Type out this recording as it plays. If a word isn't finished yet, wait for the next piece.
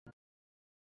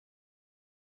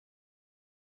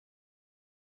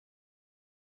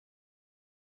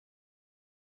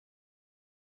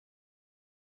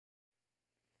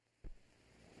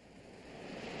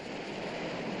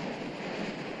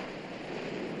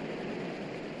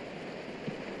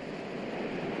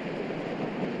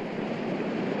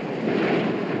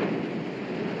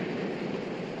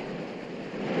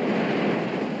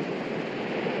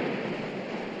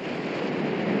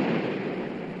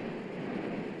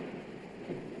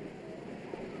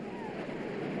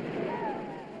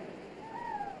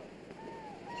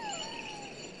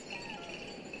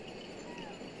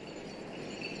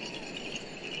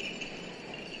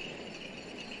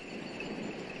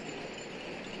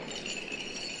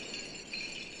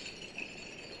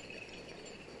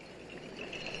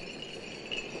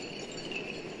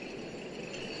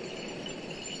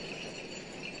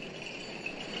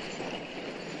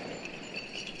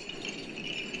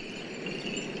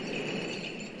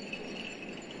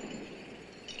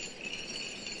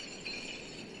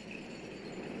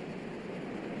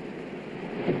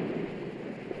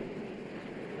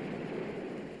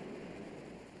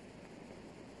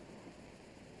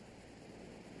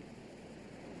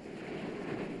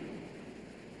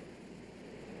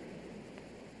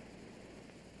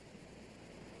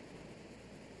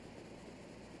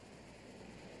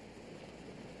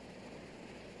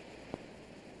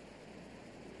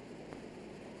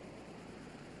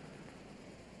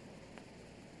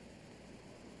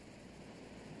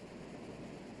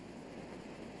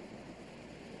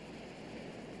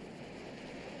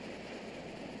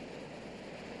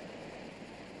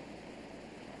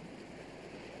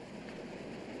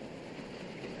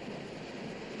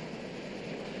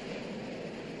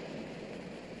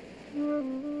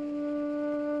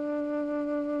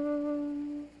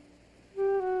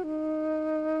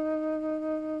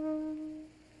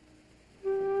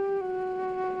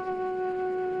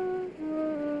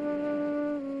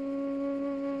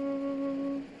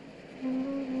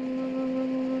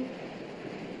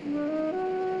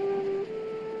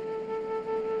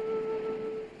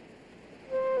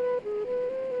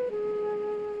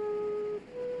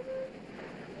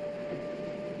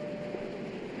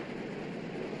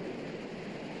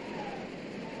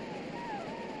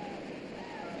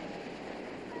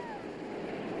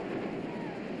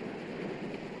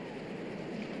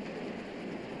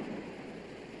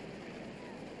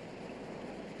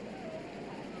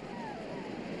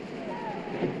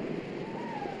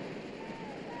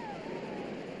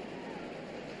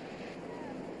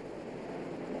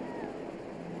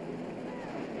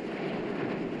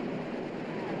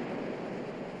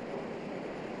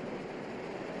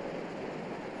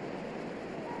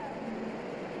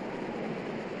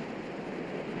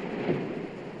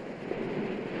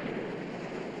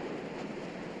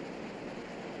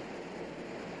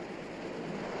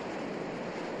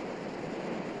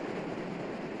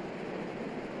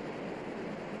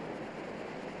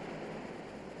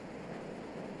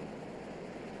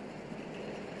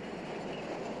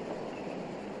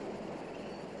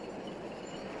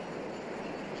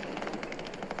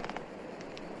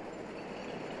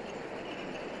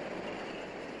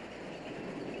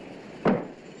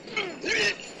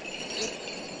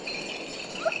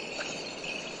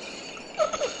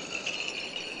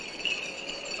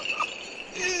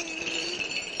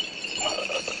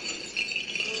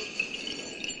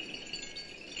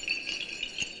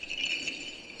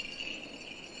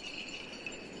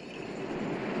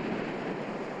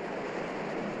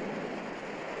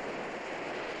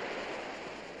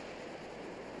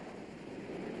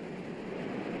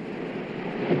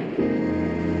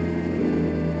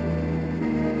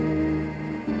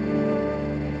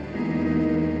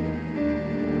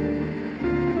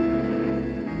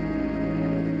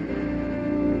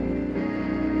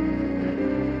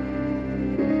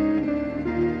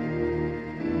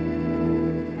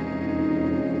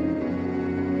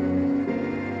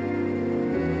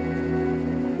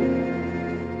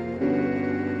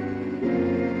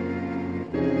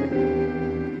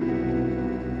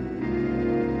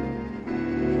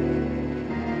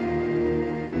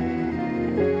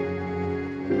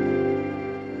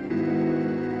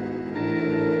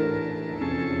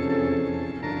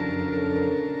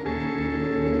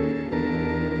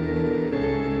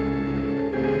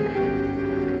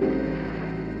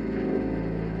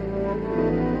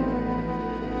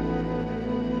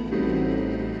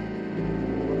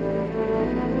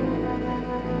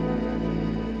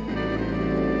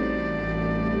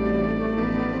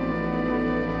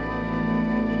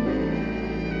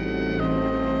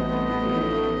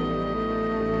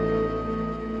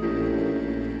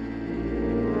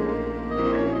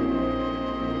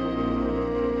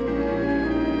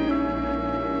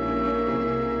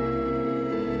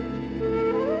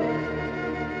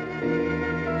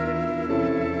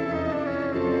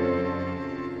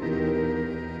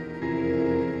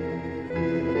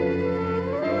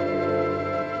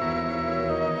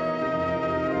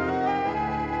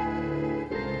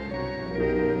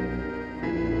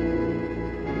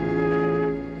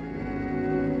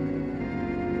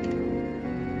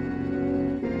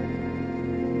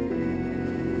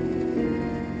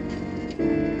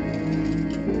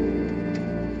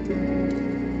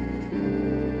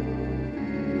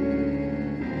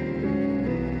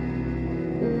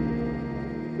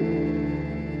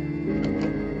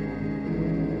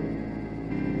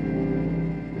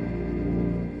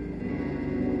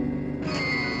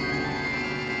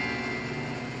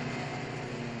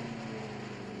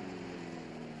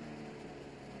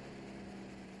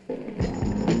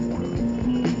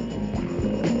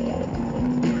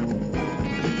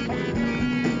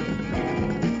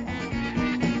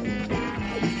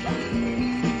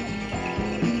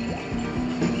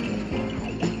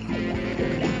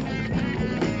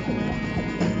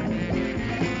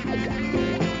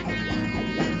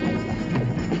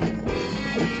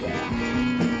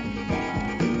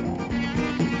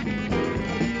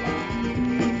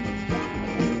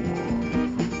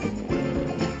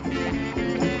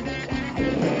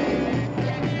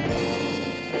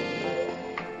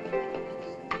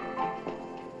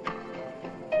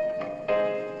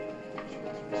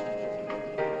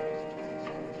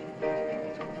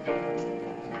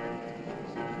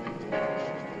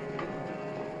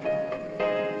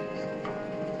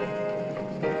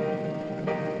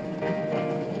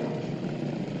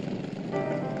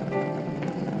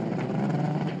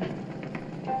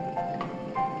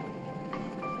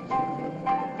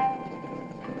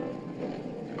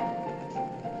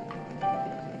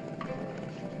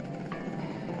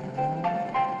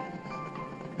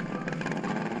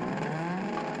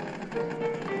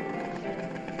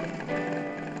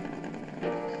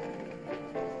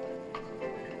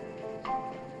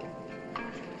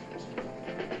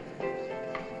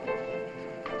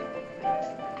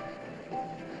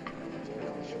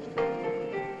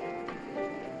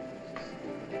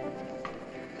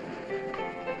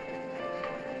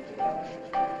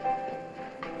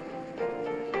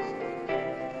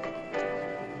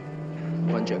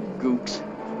Bunch of gooks.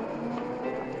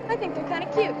 I think they're kind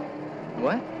of cute.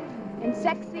 What? And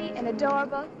sexy and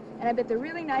adorable, and I bet they're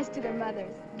really nice to their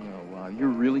mothers. Oh, wow, you're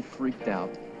really freaked out.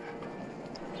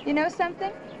 You know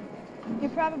something?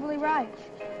 You're probably right.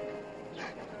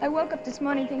 I woke up this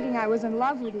morning thinking I was in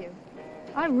love with you.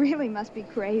 I really must be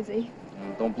crazy.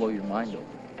 Don't blow your mind over.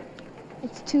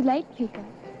 It's too late, Pico.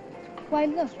 Why,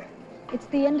 look. It's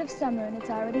the end of summer and it's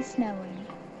already snowing.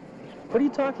 What are you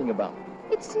talking about?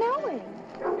 It's snowing.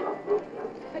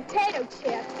 Potato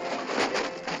chips.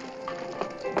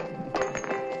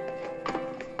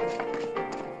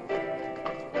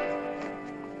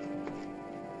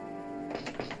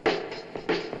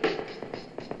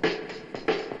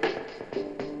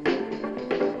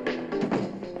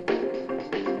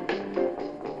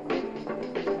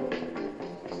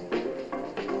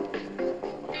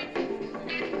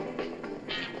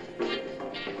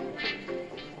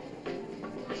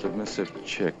 Submissive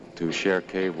chick to share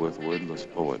cave with wordless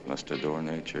poet must adore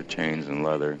nature, chains and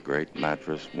leather, great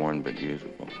mattress, worn but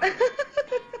usable.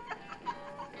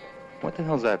 What the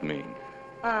hell's that mean?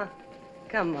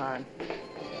 Come on.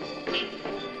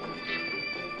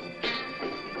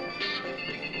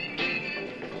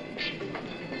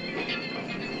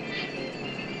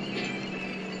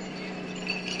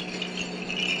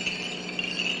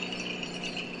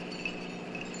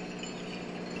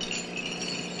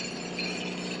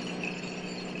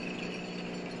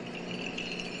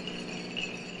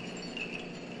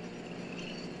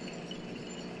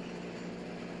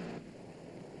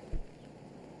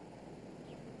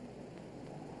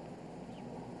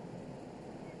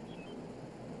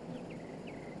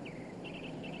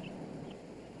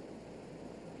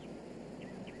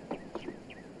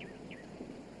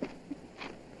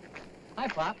 Hi,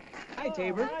 Pop. Hi,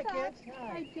 Tabor. Hi, kids.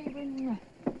 Hi, Tabor. You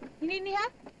need any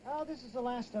help? Oh, this is the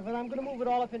last of it. I'm going to move it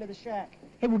all up into the shack.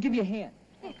 Hey, we'll give you a hand.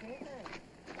 Okay, thanks.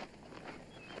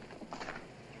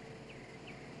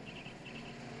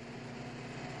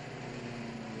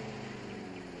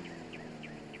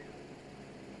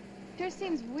 Sure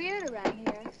seems weird around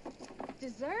here.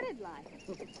 Deserted like.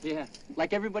 Yeah,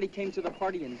 like everybody came to the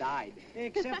party and died.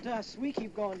 Except us. We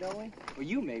keep going, don't we? Or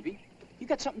you, maybe. You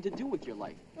got something to do with your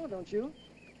life. Oh, don't you?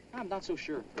 I'm not so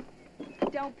sure.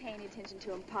 Don't pay any attention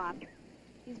to him, Pop.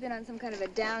 He's been on some kind of a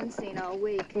down scene all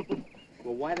week.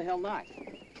 Well, why the hell not?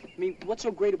 I mean, what's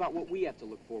so great about what we have to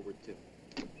look forward to?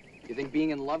 You think being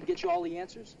in love gets you all the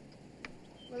answers?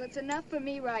 Well, it's enough for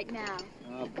me right now.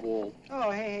 Ah, bull.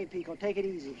 Oh, hey, Pico, take it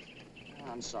easy.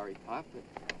 I'm sorry, Pop, but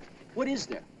what is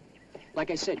there? Like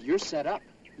I said, you're set up.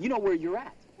 You know where you're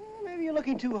at. Well, maybe you're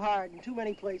looking too hard in too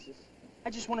many places. I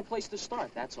just want a place to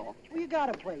start, that's all. Well, you got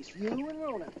a place. You and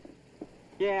Rona.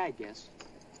 Yeah, I guess.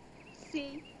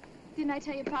 See? Didn't I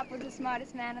tell you Pop was the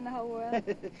smartest man in the whole world?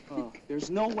 Oh, there's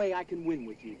no way I can win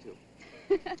with you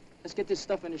two. Let's get this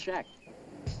stuff in the shack.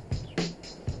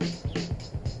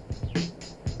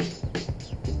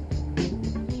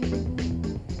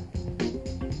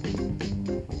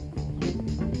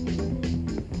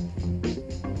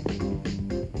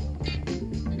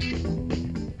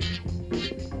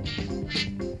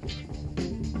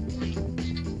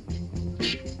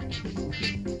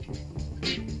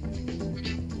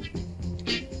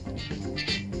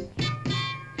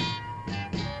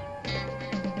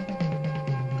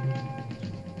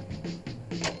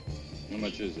 How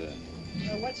much is that?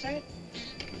 What's that?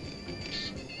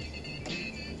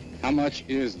 How much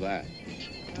is that?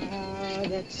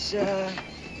 That's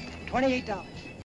 $28.